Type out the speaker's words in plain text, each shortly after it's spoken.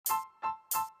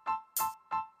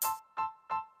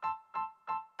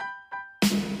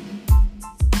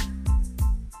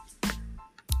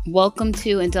Welcome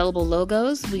to Indelible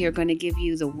Logos. We are going to give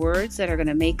you the words that are going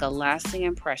to make a lasting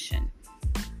impression.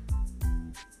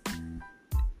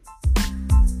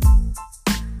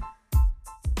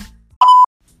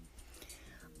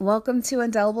 Welcome to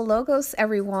Indelible Logos,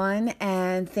 everyone,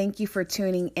 and thank you for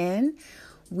tuning in.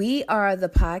 We are the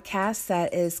podcast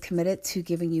that is committed to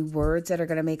giving you words that are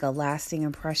going to make a lasting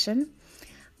impression.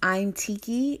 I'm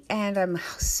Tiki, and I'm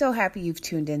so happy you've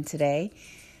tuned in today.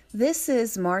 This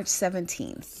is March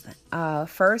 17th.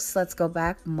 First, let's go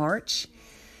back. March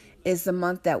is the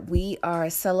month that we are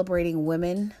celebrating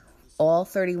women all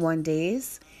 31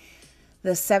 days.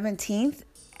 The 17th,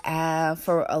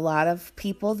 for a lot of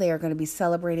people, they are going to be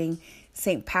celebrating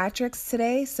St. Patrick's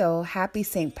today. So happy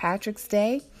St. Patrick's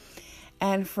Day.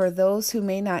 And for those who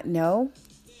may not know,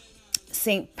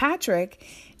 St. Patrick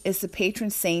is the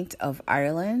patron saint of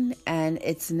Ireland and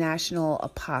its national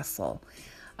apostle.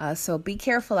 So be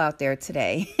careful out there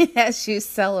today as you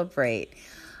celebrate.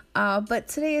 But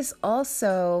today is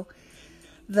also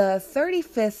the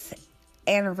 35th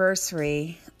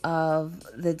anniversary of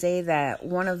the day that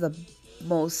one of the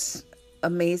most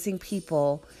amazing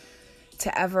people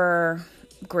to ever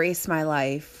grace my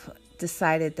life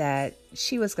decided that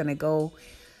she was going to go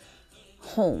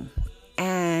home.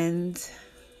 And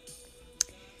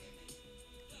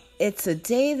it's a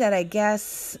day that I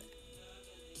guess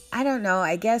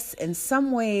in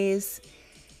some ways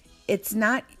it's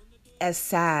not as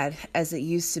sad as it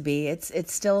used to be. It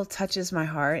still touches my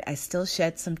heart. I still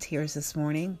shed some tears this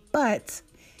morning, but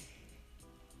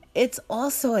it's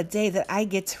also a day that I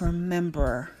get to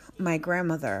remember my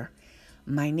grandmother,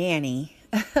 my nanny,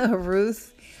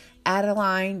 Ruth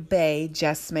Adeline Bay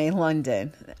Jesme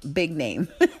London. Big name.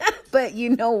 But you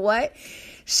know what?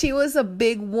 She was a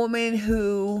big woman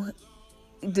who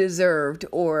deserved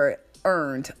or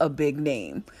earned a big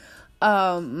name.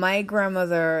 My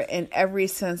grandmother, in every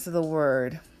sense of the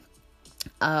word,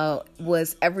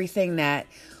 was everything that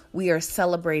we are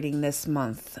celebrating this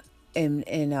month in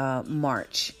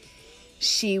March.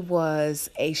 She was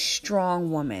a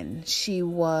strong woman. She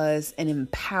was an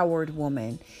empowered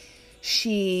woman.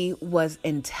 She was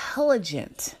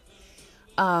intelligent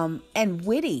and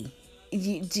witty.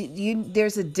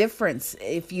 There's a difference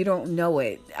if you don't know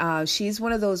it. She's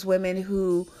one of those women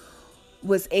who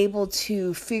was able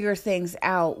to figure things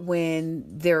out when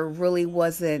there really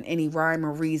wasn't any rhyme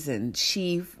or reason.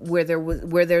 Where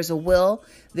there's a will,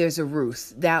 there's a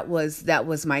Ruth. That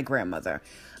was my grandmother.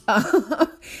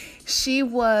 She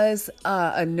was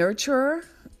a nurturer,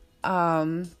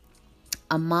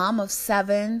 a mom of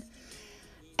 7,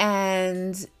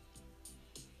 and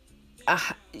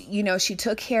she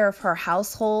took care of her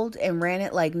household and ran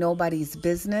it like nobody's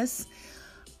business.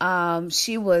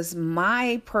 She was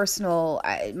my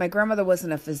grandmother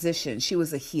wasn't a physician. She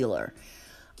was a healer.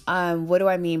 What do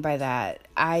I mean by that?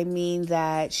 I mean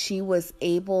that she was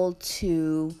able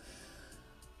to,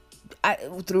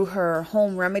 through her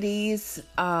home remedies,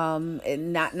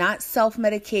 not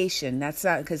self-medication. That's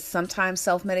not, because sometimes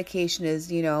self-medication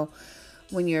is,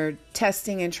 when you're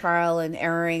testing and trial and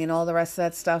erroring and all the rest of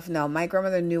that stuff. No, my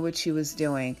grandmother knew what she was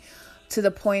doing, to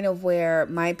the point of where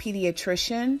my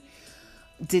pediatrician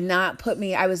did not put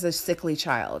me, I was a sickly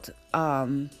child.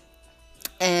 And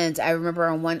I remember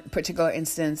on one particular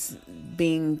instance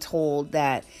being told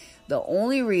that the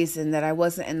only reason that I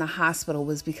wasn't in the hospital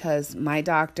was because my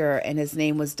doctor, and his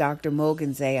name was Dr.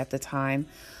 Mogenze at the time,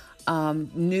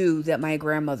 knew that my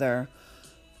grandmother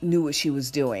knew what she was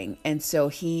doing. And so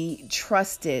he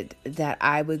trusted that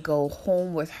I would go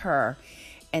home with her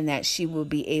and that she would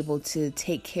be able to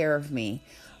take care of me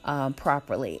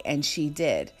properly. And she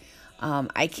did.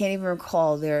 I can't even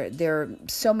recall. There are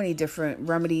so many different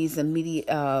remedies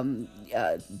and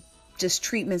just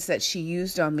treatments that she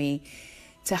used on me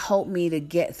to help me to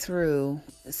get through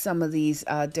some of these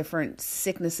different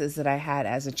sicknesses that I had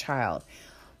as a child.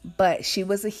 But she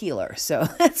was a healer. So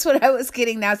that's what I was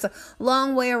getting. Now it's a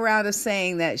long way around of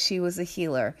saying that she was a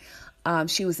healer.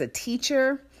 She was a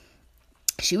teacher.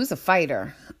 She was a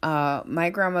fighter. My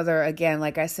grandmother, again,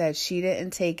 like I said, she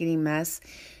didn't take any mess.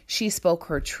 She spoke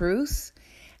her truth.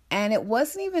 And it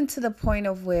wasn't even to the point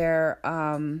of where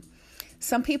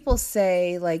some people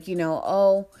say, like,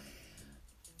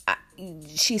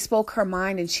 she spoke her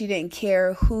mind and she didn't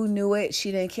care who knew it.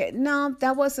 She didn't care. No,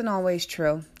 that wasn't always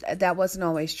true.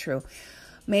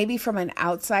 Maybe from an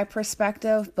outside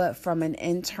perspective, but from an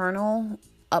internal,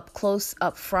 up close,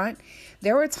 up front,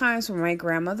 there were times when my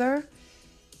grandmother,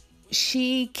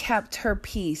 she kept her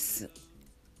peace.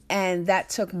 And that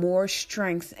took more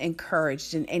strength and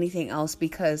courage than anything else,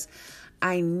 because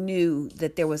I knew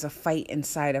that there was a fight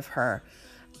inside of her.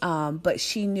 But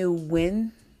she knew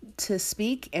when to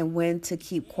speak and when to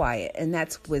keep quiet. And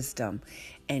that's wisdom.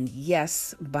 And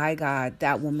yes, by God,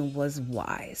 that woman was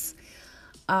wise.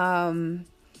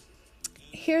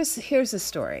 Here's a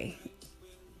story.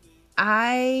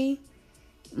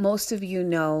 Most of you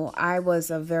know, I was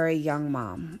a very young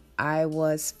mom. I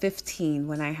was 15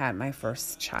 when I had my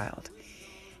first child.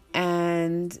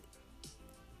 And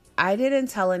I didn't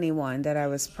tell anyone that I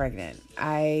was pregnant.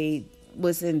 I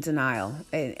was in denial.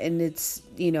 And it's,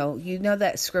 you know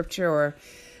that scripture or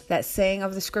that saying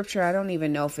of the scripture. I don't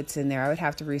even know if it's in there. I would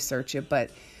have to research it.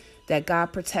 But that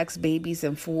God protects babies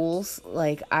and fools.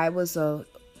 Like, I was a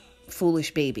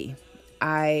foolish baby.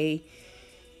 I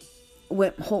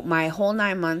went my whole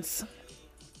 9 months.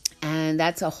 And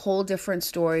that's a whole different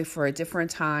story for a different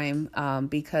time,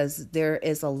 because there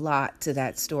is a lot to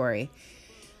that story.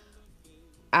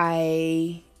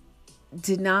 I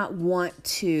did not want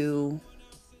to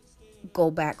go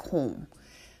back home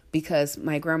because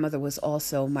my grandmother was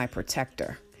also my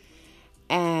protector.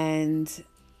 And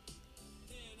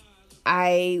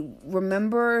I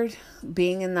remembered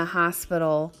being in the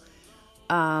hospital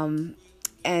and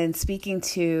speaking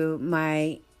to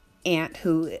my aunt,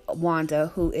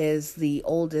 Wanda, who is the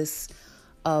oldest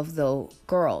of the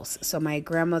girls. So my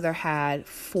grandmother had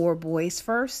 4 boys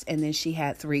first, and then she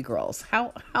had 3 girls.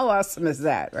 How awesome is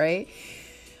that, right?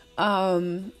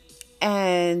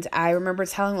 And I remember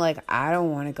telling like, I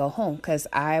don't want to go home because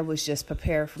I was just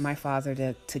prepared for my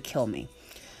father to kill me.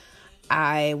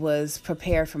 I was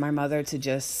prepared for my mother to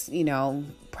just,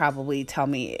 probably tell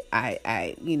me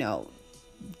I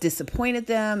disappointed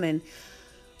them and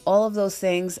all of those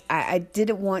things. I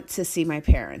didn't want to see my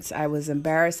parents. I was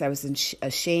embarrassed. I was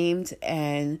ashamed.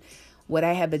 And what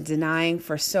I had been denying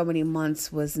for so many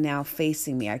months was now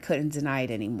facing me. I couldn't deny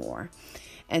it anymore.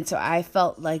 And so I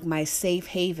felt like my safe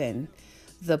haven,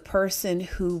 the person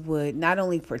who would not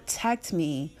only protect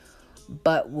me,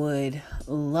 but would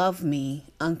love me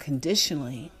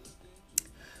unconditionally,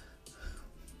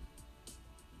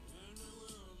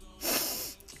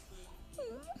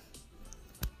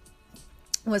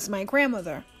 was my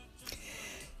grandmother.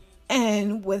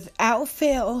 And without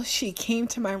fail, she came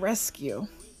to my rescue.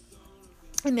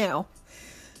 Now,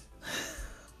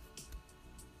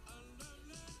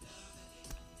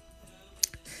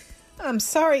 I'm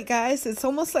sorry, guys. It's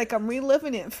almost like I'm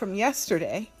reliving it from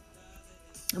yesterday.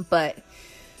 But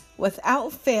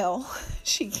without fail,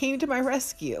 she came to my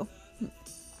rescue.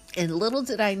 And little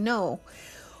did I know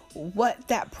what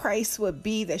that price would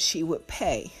be that she would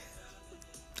pay.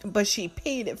 But she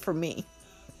paid it for me.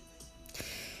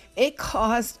 It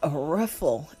caused a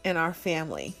riffle in our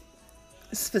family,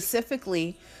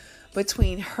 specifically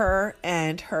between her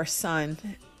and her son,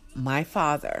 my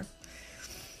father.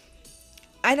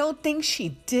 I don't think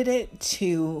she did it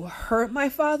to hurt my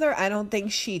father. I don't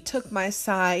think she took my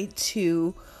side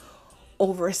to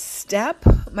overstep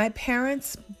my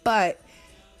parents, but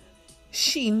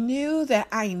she knew that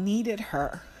I needed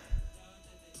her.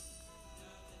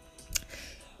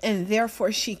 And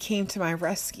therefore she came to my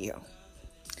rescue.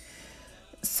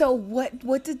 So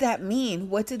what did that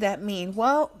mean? What did that mean?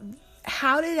 Well,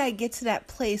 how did I get to that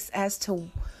place as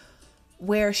to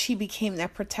where she became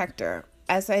that protector?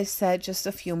 As I said just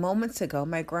a few moments ago,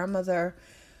 my grandmother,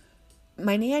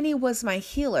 my nanny was my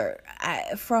healer.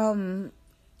 From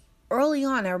early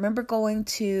on, I remember going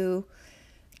to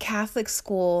Catholic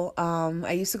school.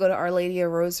 I used to go to Our Lady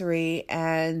of Rosary,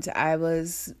 and I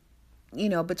was,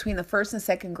 between the first and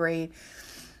second grade.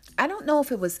 I don't know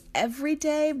if it was every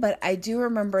day, but I do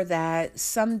remember that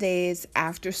some days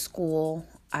after school,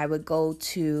 I would go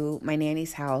to my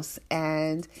nanny's house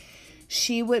and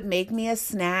she would make me a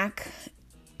snack.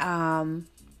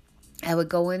 I would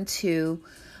go into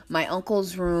my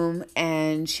uncle's room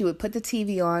and she would put the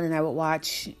TV on and I would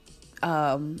watch,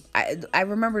 I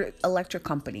remember Electric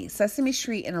Company, Sesame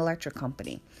Street and Electric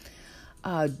Company.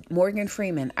 Morgan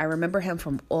Freeman, I remember him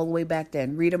from all the way back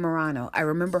then. Rita Morano, I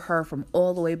remember her from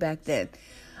all the way back then.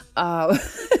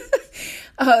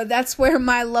 That's where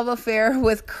my love affair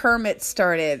with Kermit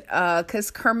started,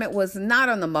 because Kermit was not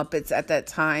on the Muppets at that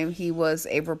time. He was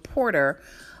a reporter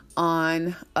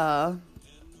on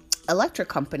Electric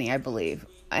Company, I believe.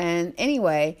 And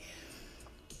anyway,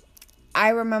 I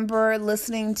remember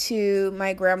listening to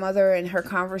my grandmother and her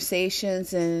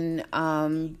conversations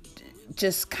and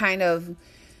just kind of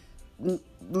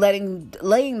laying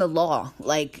the law,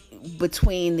 like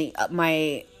between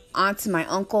my aunts and my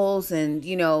uncles, and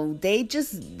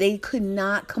they could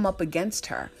not come up against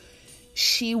her.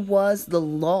 She was the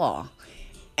law,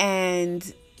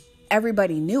 and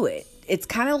everybody knew it. It's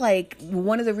kind of like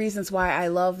one of the reasons why I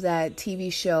love that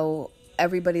TV show,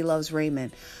 Everybody Loves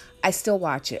Raymond. I still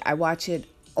watch it. I watch it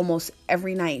almost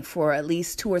every night for at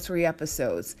least 2 or 3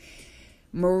 episodes.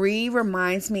 Marie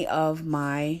reminds me of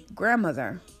my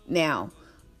grandmother. Now,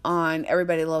 on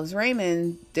Everybody Loves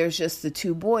Raymond, there's just the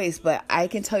 2 boys, but I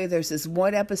can tell you there's this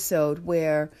one episode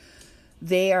where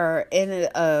they are in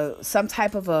some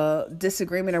type of a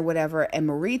disagreement or whatever, and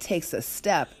Marie takes a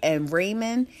step, and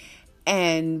Raymond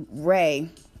and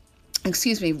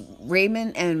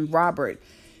Robert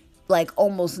like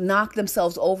almost knock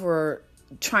themselves over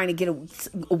trying to get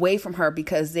away from her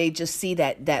because they just see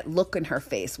that look in her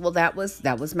face. Well, that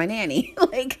was my nanny.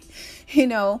 Like,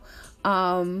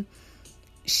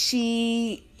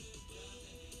 she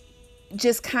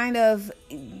just kind of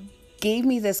gave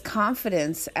me this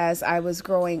confidence as I was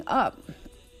growing up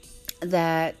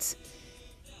that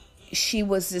she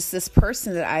was this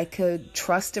person that I could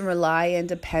trust and rely and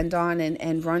depend on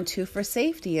and run to for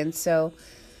safety. And so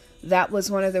that was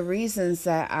one of the reasons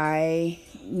that I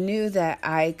knew that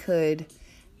I could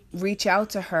reach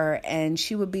out to her and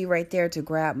she would be right there to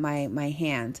grab my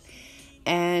hand.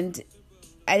 And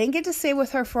I didn't get to stay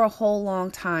with her for a whole long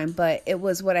time, but it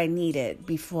was what I needed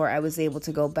before I was able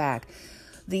to go back.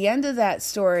 The end of that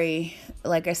story,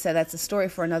 like I said, that's a story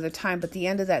for another time, but the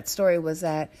end of that story was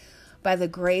that by the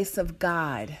grace of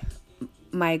God,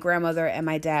 my grandmother and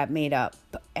my dad made up.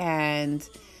 And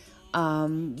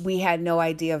we had no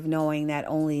idea of knowing that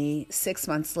only 6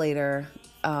 months later,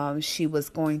 she was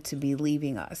going to be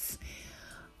leaving us.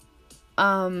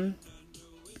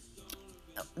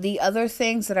 The other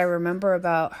things that I remember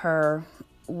about her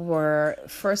were,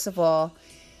 first of all,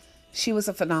 she was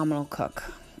a phenomenal cook.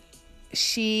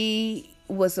 She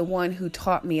was the one who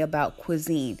taught me about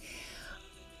cuisine.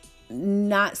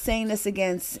 Not saying this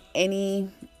against any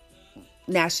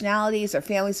nationalities or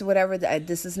families or whatever.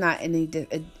 This is not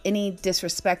any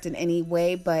disrespect in any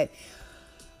way, but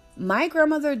my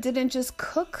grandmother didn't just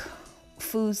cook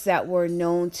foods that were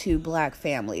known to Black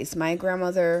families. My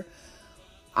grandmother,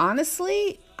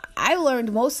 honestly, I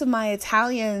learned most of my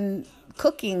Italian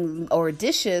cooking or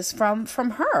dishes from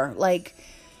her, like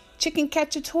chicken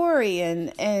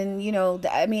cacciatore and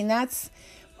I mean, that's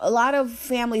a lot of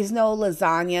families know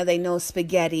lasagna, they know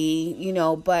spaghetti,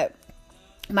 but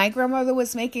my grandmother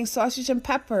was making sausage and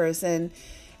peppers and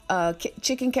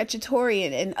chicken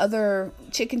cacciatore and other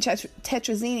chicken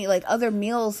tetrazzini, like other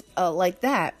meals like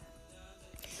that.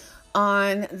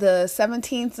 On the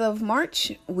 17th of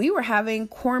March, we were having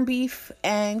corned beef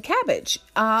and cabbage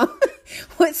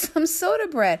with some soda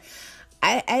bread.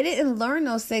 I didn't learn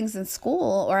those things in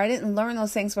school, or I didn't learn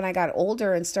those things when I got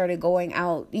older and started going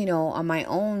out, on my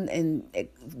own and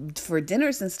for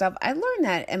dinners and stuff. I learned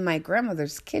that in my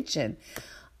grandmother's kitchen.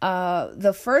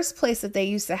 The first place that they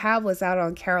used to have was out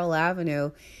on Carroll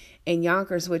Avenue in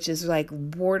Yonkers, which is like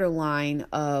borderline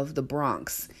of the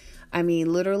Bronx. I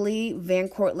mean, literally, Van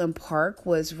Cortlandt Park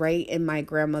was right in my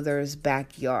grandmother's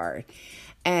backyard.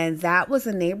 And that was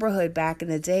a neighborhood back in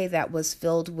the day that was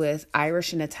filled with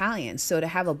Irish and Italian. So to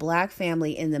have a Black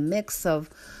family in the mix of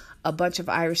a bunch of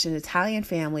Irish and Italian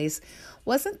families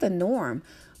wasn't the norm.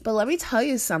 But let me tell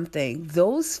you something.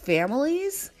 Those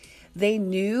families, they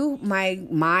knew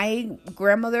my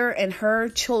grandmother and her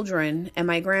children and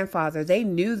my grandfather. They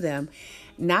knew them.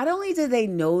 Not only did they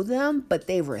know them, but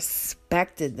they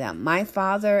respected them. My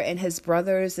father and his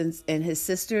brothers and his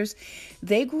sisters,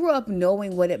 they grew up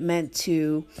knowing what it meant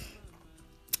to,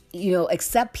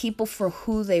 accept people for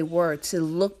who they were, to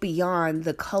look beyond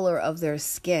the color of their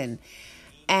skin.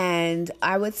 And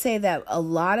I would say that a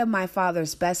lot of my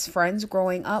father's best friends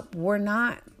growing up were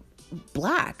not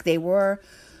Black. They were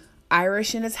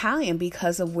Irish and Italian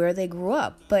because of where they grew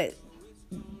up. But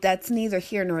that's neither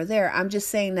here nor there. I'm just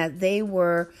saying that they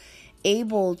were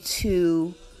able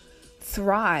to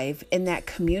thrive in that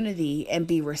community and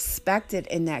be respected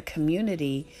in that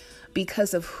community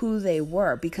because of who they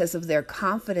were, because of their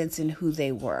confidence in who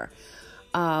they were.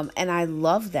 And I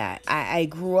love that. I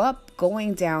grew up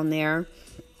going down there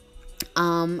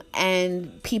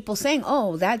and people saying,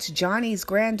 oh, that's Johnny's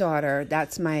granddaughter.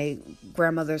 That's my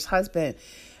grandmother's husband.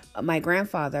 My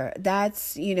grandfather,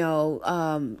 that's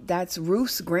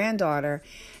Ruth's granddaughter.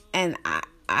 And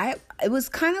it was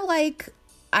kind of like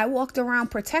I walked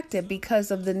around protected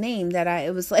because of the name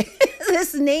it was like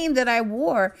this name that I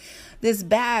wore, this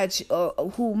badge,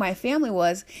 who my family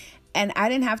was. And I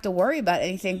didn't have to worry about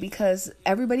anything because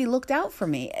everybody looked out for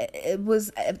me. It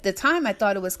was, at the time, I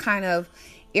thought it was kind of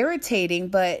irritating,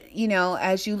 but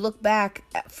as you look back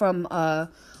from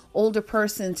older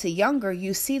person to younger,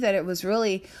 you see that it was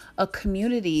really a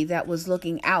community that was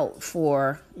looking out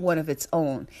for one of its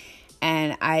own.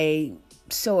 And I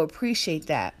so appreciate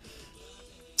that.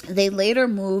 They later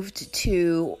moved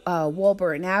to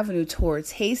Walburton Avenue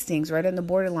towards Hastings, right on the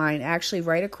borderline, actually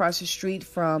right across the street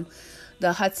from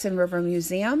the Hudson River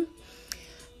Museum,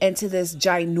 into this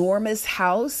ginormous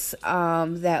house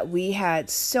that we had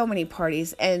so many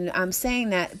parties. And I'm saying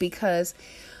that because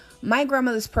my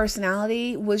grandmother's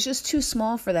personality was just too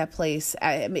small for that place.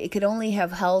 I mean, it could only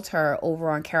have held her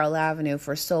over on Carroll Avenue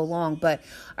for so long, but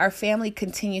our family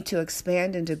continued to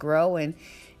expand and to grow, and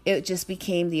it just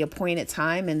became the appointed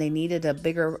time and they needed a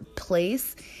bigger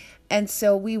place. And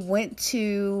so we went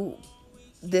to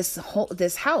this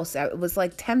house. It was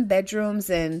like 10 bedrooms,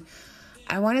 and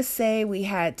I want to say we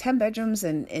had 10 bedrooms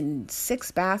and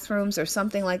 6 bathrooms or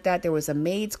something like that. There was a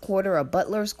maid's quarter, a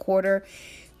butler's quarter,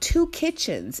 2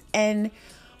 kitchens. And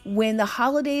when the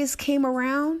holidays came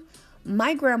around,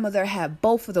 my grandmother had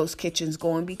both of those kitchens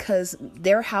going because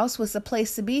their house was the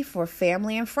place to be for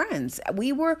family and friends.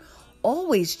 We were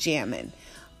always jamming.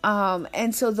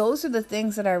 And so those are the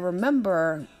things that I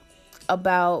remember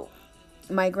about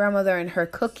my grandmother and her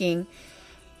cooking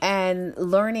and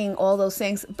learning all those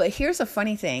things. But here's a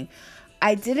funny thing.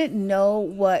 I didn't know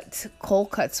what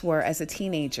cold cuts were as a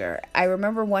teenager. I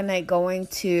remember one night going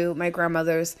to my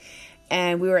grandmother's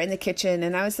and we were in the kitchen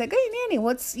and I was like, "Hey, Nanny,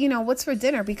 what's for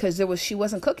dinner?" Because she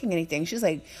wasn't cooking anything. She's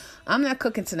like, "I'm not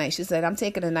cooking tonight." She said, "I'm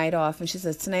taking a night off." And she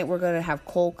said, "Tonight we're going to have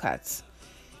cold cuts."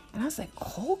 And I was like,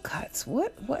 cold cuts?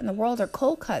 What in the world are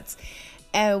cold cuts?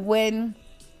 And when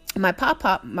my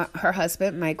her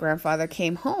husband, my grandfather,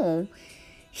 came home,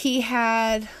 he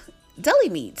had deli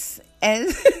meats.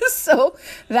 And so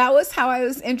that was how I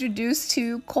was introduced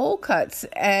to cold cuts.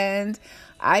 And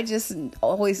I just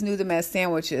always knew them as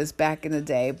sandwiches back in the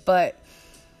day. But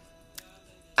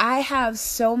I have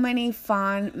so many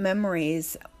fond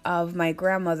memories of my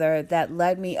grandmother that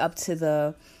led me up to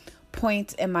the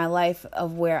point in my life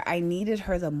of where I needed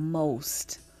her the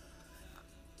most.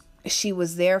 She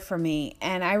was there for me.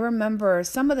 And I remember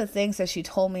some of the things that she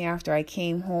told me after I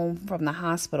came home from the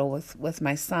hospital with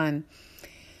my son.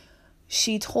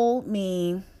 She told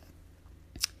me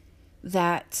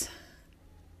that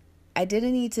I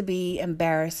didn't need to be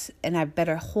embarrassed and I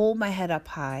better hold my head up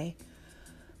high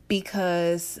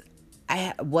because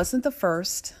I wasn't the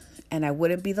first and I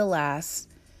wouldn't be the last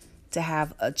to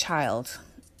have a child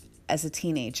as a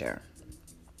teenager.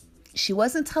 She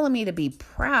wasn't telling me to be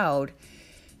proud.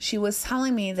 She was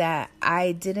telling me that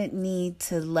I didn't need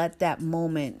to let that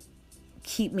moment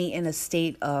keep me in a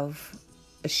state of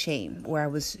shame, where I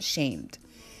was shamed.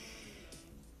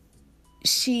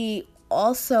 She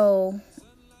also,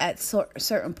 at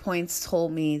certain points,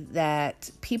 told me that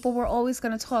people were always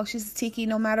going to talk. She said, "Tiki,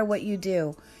 no matter what you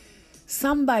do,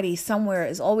 somebody somewhere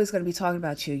is always going to be talking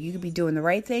about you. You could be doing the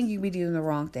right thing, you could be doing the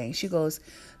wrong thing." She goes,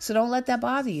 "So don't let that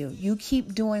bother you. You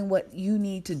keep doing what you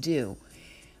need to do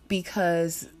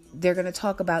because they're going to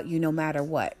talk about you no matter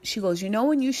what." She goes,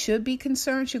 "When you should be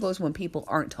concerned?" She goes, "When people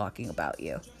aren't talking about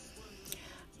you."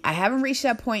 I haven't reached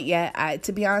that point yet.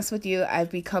 To be honest with you,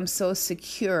 I've become so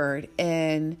secured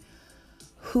in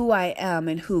who I am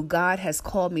and who God has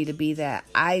called me to be that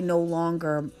I no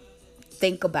longer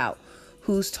think about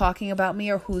who's talking about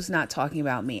me or who's not talking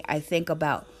about me. I think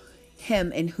about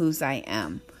Him and whose I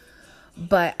am.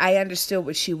 But I understood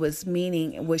what she was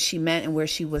meaning, what she meant, and where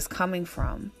she was coming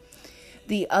from.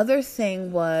 The other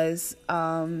thing was,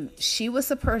 she was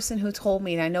the person who told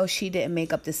me, and I know she didn't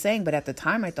make up the saying, but at the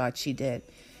time I thought she did,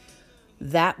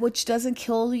 that which doesn't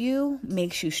kill you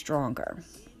makes you stronger.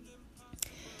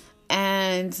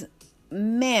 And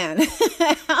man,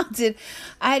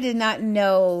 I did not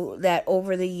know that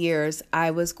over the years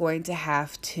I was going to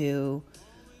have to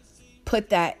put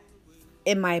that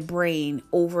in my brain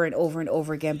over and over and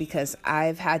over again, because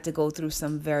I've had to go through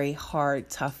some very hard,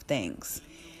 tough things.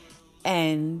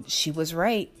 And she was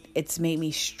right. It's made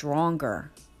me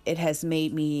stronger. It has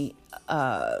made me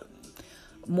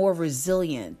more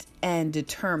resilient and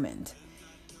determined.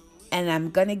 And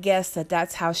I'm going to guess that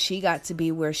that's how she got to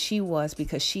be where she was,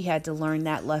 because she had to learn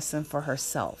that lesson for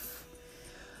herself.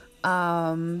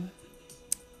 And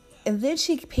then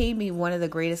she paid me one of the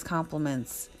greatest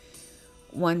compliments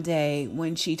one day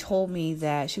when she told me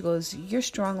that, she goes, "You're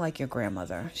strong like your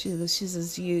grandmother." She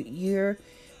says, you're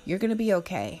going to be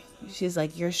okay. She's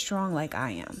like, "You're strong like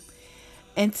I am."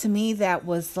 And to me, that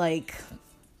was like,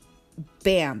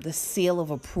 bam, the seal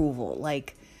of approval.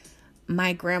 Like,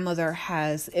 my grandmother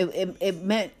it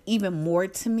meant even more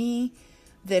to me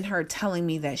than her telling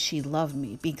me that she loved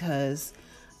me, because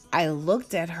I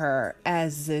looked at her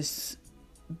as this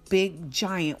big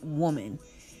giant woman,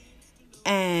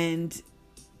 and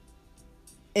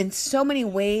in so many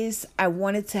ways, I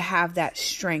wanted to have that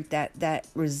strength, that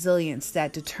resilience,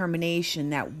 that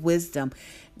determination, that wisdom,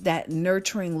 that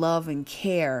nurturing love and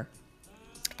care.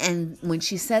 And when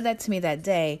she said that to me that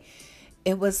day,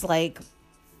 it was like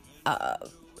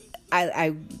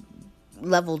I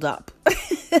leveled up.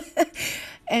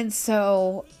 And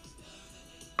so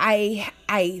I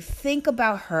think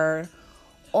about her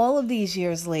all of these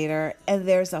years later, and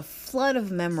there's a flood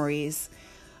of memories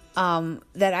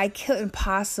that I couldn't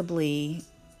possibly,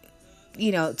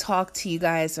 talk to you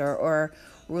guys or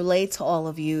relate to all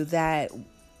of you that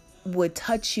would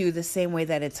touch you the same way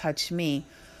that it touched me.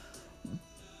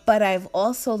 But I've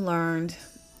also learned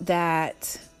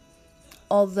that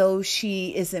although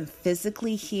she isn't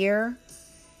physically here,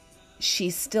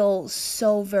 she's still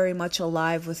so very much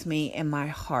alive with me in my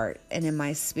heart and in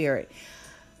my spirit.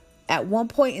 At one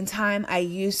point in time, I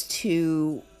used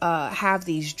to have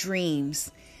these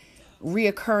dreams,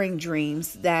 reoccurring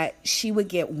dreams, that she would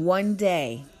get one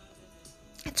day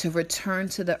to return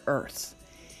to the earth.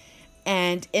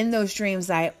 And in those dreams,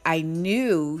 I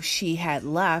knew she had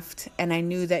left, and I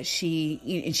knew that she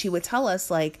would tell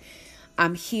us, like,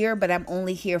 I'm here, but I'm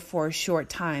only here for a short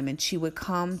time. And she would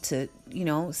come to,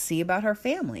 see about her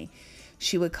family.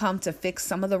 She would come to fix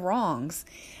some of the wrongs.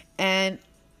 And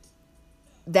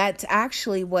that's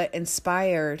actually what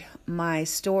inspired my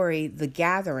story, The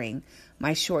Gathering,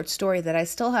 my short story that I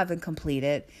still haven't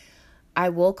completed. I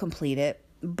will complete it,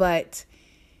 but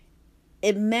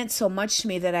it meant so much to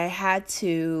me that I had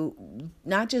to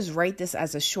not just write this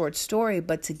as a short story,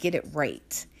 but to get it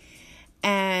right.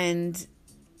 And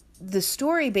the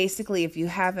story, basically, if you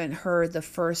haven't heard the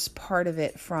first part of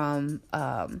it from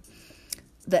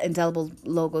the Indelible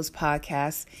Logos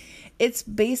podcast, it's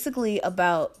basically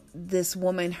about this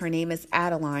woman. Her name is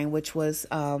Adeline, which was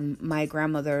my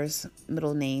grandmother's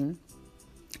middle name.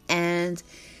 And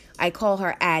I call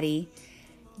her Addie,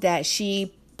 that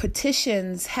she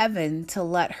petitions heaven to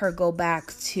let her go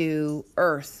back to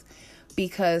earth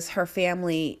because her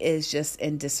family is just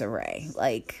in disarray.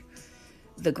 Like,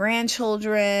 the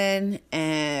grandchildren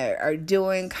are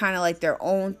doing kind of like their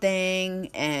own thing,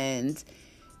 and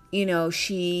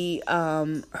she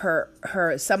some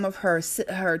of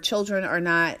her children are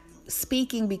not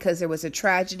speaking because there was a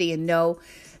tragedy. And no,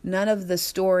 none of the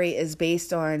story is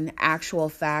based on actual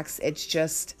facts. It's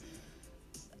just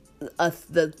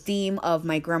the theme of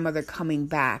my grandmother coming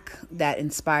back that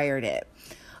inspired it.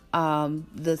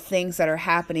 The things that are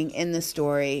happening in the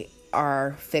story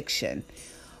are fiction,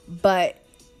 but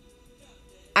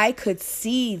I could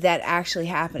see that actually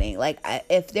happening. Like,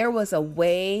 if there was a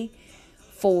way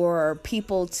for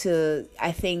people to,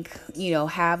 I think,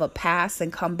 have a pass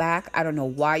and come back, I don't know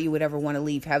why you would ever want to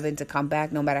leave heaven to come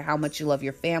back, no matter how much you love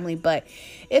your family. But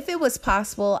if it was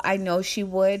possible, I know she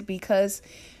would, because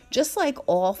just like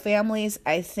all families,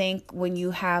 I think when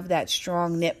you have that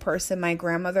strong knit person, my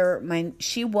grandmother,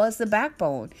 she was the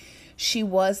backbone. She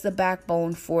was the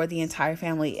backbone for the entire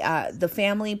family. The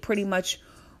family pretty much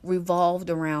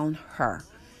revolved around her.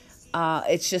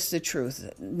 It's just the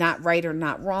truth. Not right or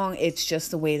not wrong. It's just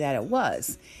the way that it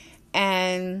was.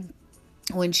 And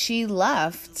when she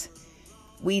left,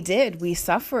 we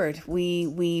suffered.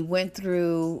 We went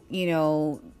through,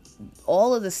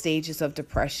 all of the stages of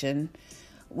depression.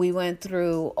 We went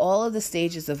through all of the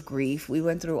stages of grief. We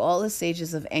went through all the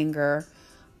stages of anger,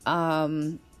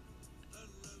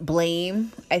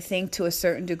 blame, I think, to a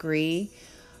certain degree,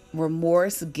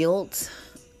 remorse, guilt.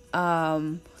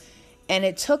 And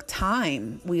it took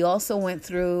time. We also went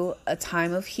through a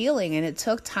time of healing, and it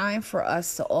took time for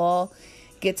us to all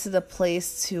get to the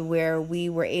place to where we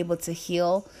were able to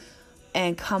heal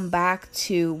and come back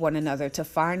to one another, to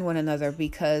find one another,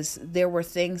 because there were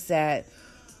things that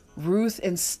Ruth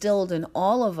instilled in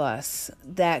all of us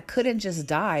that couldn't just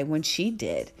die when she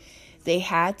did. They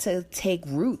had to take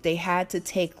root. They had to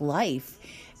take life,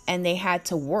 and they had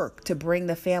to work to bring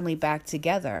the family back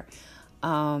together.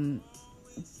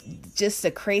 Just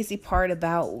the crazy part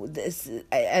about this,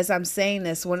 as I'm saying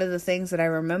this, one of the things that I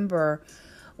remember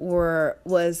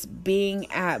was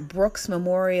being at Brooks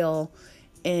Memorial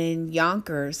in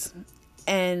Yonkers,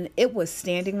 and it was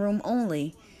standing room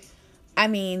only. I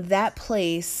mean, that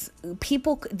place,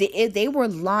 people, they were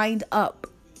lined up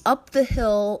the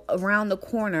hill around the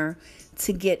corner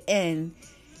to get in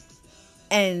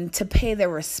and to pay their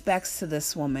respects to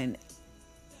this woman.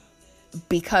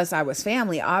 Because I was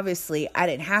family, obviously, I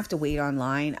didn't have to wait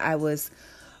online. I was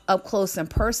up close and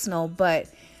personal, but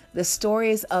the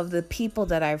stories of the people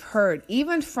that I've heard,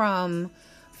 even from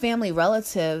family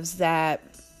relatives that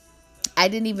I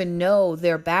didn't even know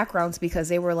their backgrounds, because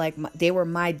they were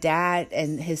my dad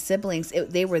and his siblings.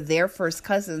 They were their first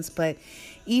cousins, but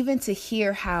even to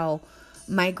hear how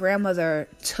my grandmother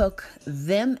took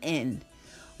them in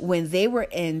when they were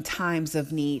in times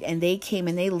of need, and they came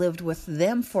and they lived with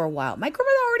them for a while. My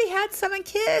grandmother already had 7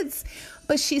 kids,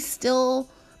 but she still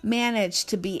managed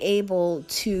to be able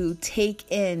to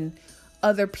take in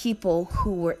other people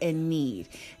who were in need.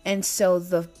 And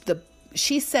so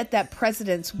she set that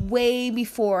precedence way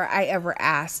before I ever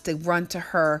asked to run to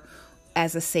her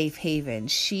as a safe haven.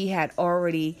 She had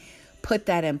already put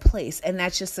that in place. And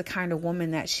that's just the kind of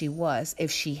woman that she was.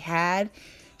 If she had,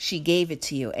 she gave it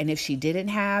to you. And if she didn't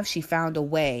have, she found a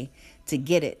way to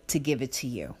get it, to give it to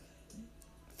you.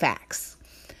 Facts.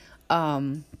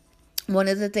 One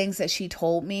of the things that she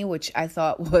told me, which I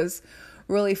thought was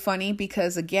really funny,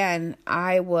 because again,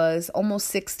 I was almost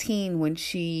 16 when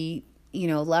she,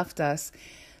 left us.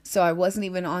 So I wasn't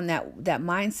even on that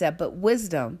mindset, but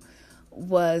wisdom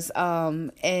was,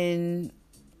 and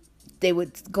they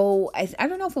would go, I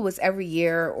don't know if it was every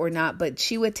year or not, but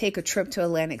she would take a trip to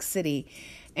Atlantic City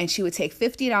and she would take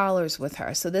 $50 with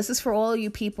her. So this is for all you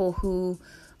people who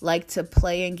like to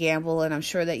play and gamble. And I'm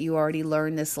sure that you already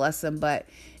learned this lesson, but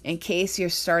in case you're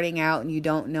starting out and you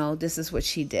don't know, this is what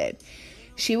she did.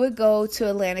 She would go to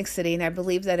Atlantic City, and I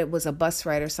believe that it was a bus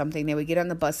ride or something. They would get on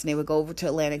the bus and they would go over to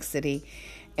Atlantic City,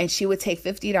 and she would take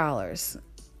 $50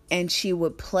 and she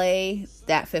would play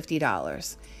that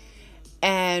 $50.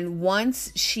 And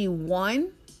once she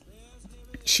won,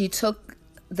 she took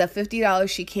the $50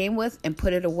 she came with and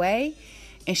put it away,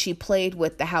 and she played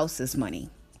with the house's money.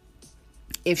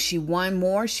 If she won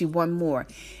more, she won more.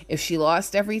 If she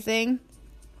lost everything,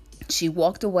 she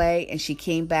walked away and she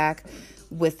came back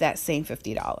with that same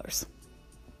 $50.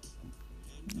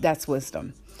 That's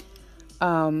wisdom.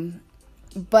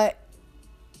 But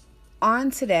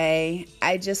on today,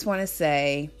 I just want to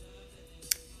say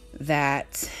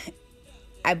that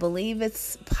I believe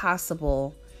it's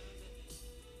possible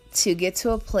to get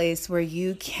to a place where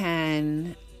you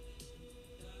can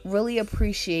really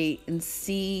appreciate and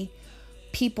see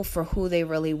people for who they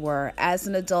really were. As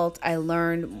an adult, I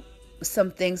learned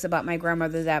some things about my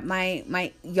grandmother that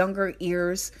my younger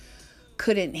ears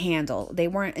couldn't handle. They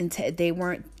weren't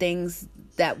things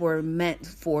that were meant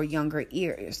for younger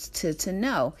ears to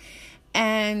know.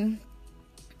 And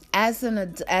as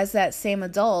that same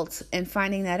adult and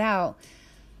finding that out,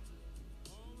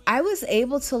 I was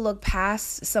able to look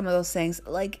past some of those things.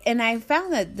 And I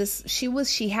found that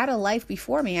she had a life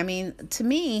before me. I mean, to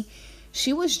me,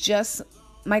 she was just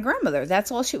my grandmother.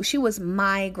 That's all she was,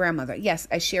 my grandmother. Yes,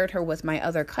 I shared her with my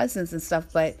other cousins and stuff,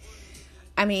 but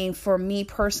I mean, for me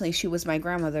personally, she was my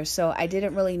grandmother. So I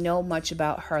didn't really know much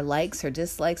about her likes, her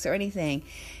dislikes, or anything.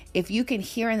 If you can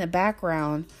hear in the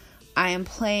background, I am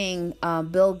playing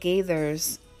Bill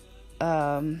Gaither's,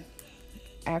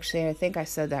 actually, I think I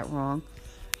said that wrong.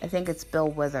 I think it's Bill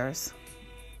Withers.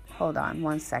 Hold on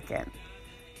one second.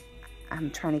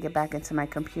 I'm trying to get back into my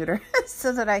computer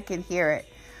so that I can hear it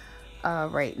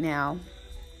right now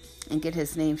and get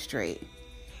his name straight.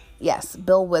 Yes,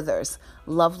 Bill Withers,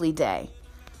 Lovely Day.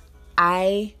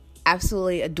 I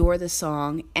absolutely adore the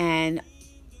song. And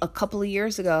a couple of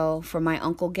years ago, for my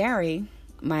Uncle Gary,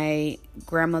 my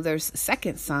grandmother's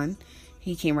second son,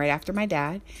 he came right after my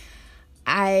dad,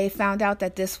 I found out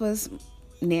that this was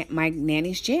my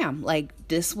nanny's jam.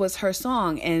 This was her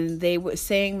song. And they were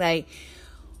saying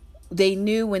they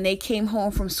knew when they came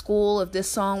home from school, if this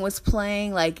song was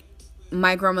playing,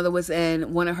 my grandmother was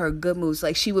in one of her good moods.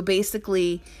 She would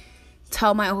basically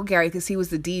tell my Uncle Gary, because he was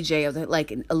the DJ of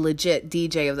a legit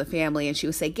DJ of the family, and she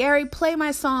would say, "Gary, play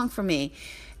my song for me."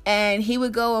 And he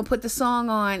would go and put the song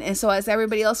on. And so as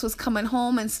everybody else was coming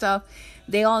home and stuff,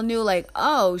 they all knew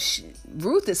oh,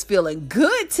 Ruth is feeling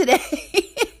good today.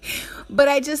 But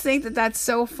I just think that that's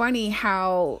so funny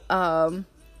how, I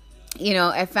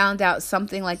found out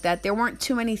something like that. There weren't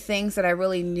too many things that I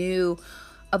really knew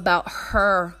about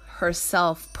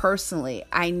herself personally.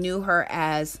 I knew her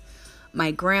as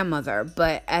my grandmother,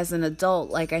 but as an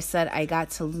adult, like I said, I got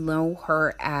to know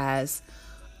her as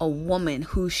a woman,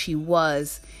 who she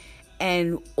was,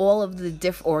 and all of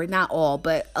the or not all,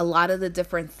 but a lot of the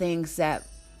different things that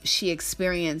she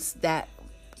experienced that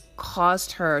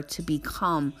caused her to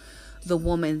become the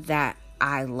woman that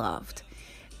I loved.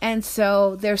 And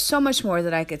so there's so much more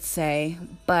that I could say,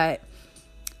 but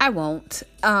I won't.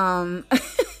 I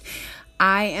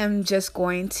am just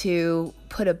going to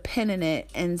put a pin in it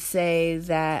and say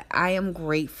that I am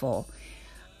grateful.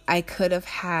 I could have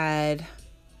had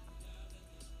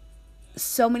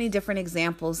so many different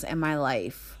examples in my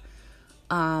life,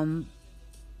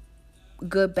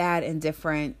 good, bad, and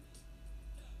different,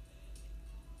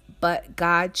 but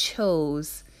God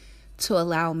chose to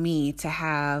allow me to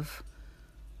have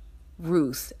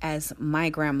Ruth as my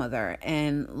grandmother,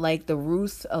 and like the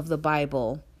Ruth of the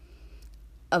Bible,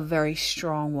 a very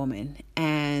strong woman.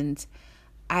 And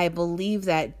I believe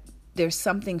that there's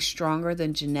something stronger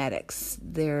than genetics.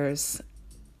 There's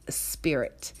a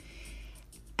spirit.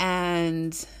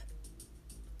 And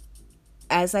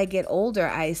as I get older,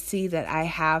 I see that I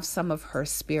have some of her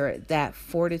spirit, that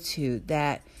fortitude,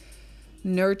 that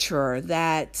nurturer,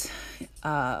 that,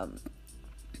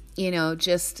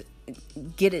 just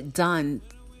get it done,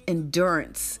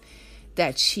 endurance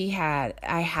that she had.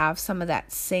 I have some of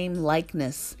that same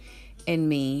likeness in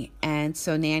me. And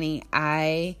so, Nanny,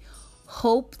 I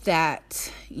hope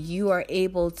that you are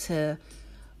able to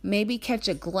maybe catch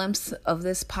a glimpse of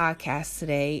this podcast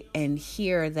today and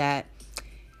hear that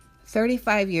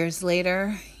 35 years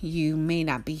later, you may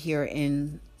not be here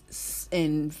in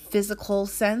physical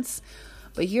sense,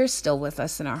 but you're still with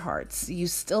us in our hearts. You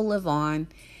still live on,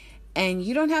 and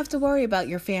you don't have to worry about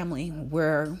your family.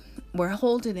 We're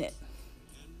holding it.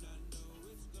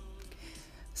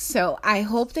 So I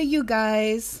hope that you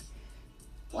guys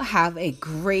will have a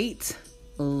great,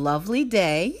 lovely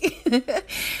day,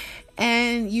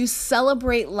 and you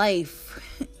celebrate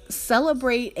life.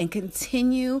 Celebrate and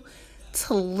continue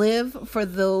to live for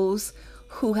those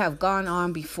who have gone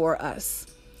on before us.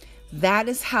 That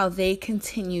is how they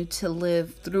continue to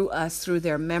live through us, through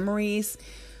their memories,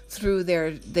 through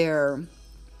their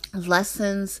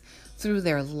lessons, through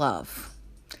their love.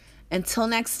 Until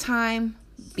next time,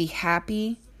 be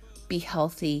happy, be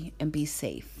healthy, and be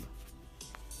safe.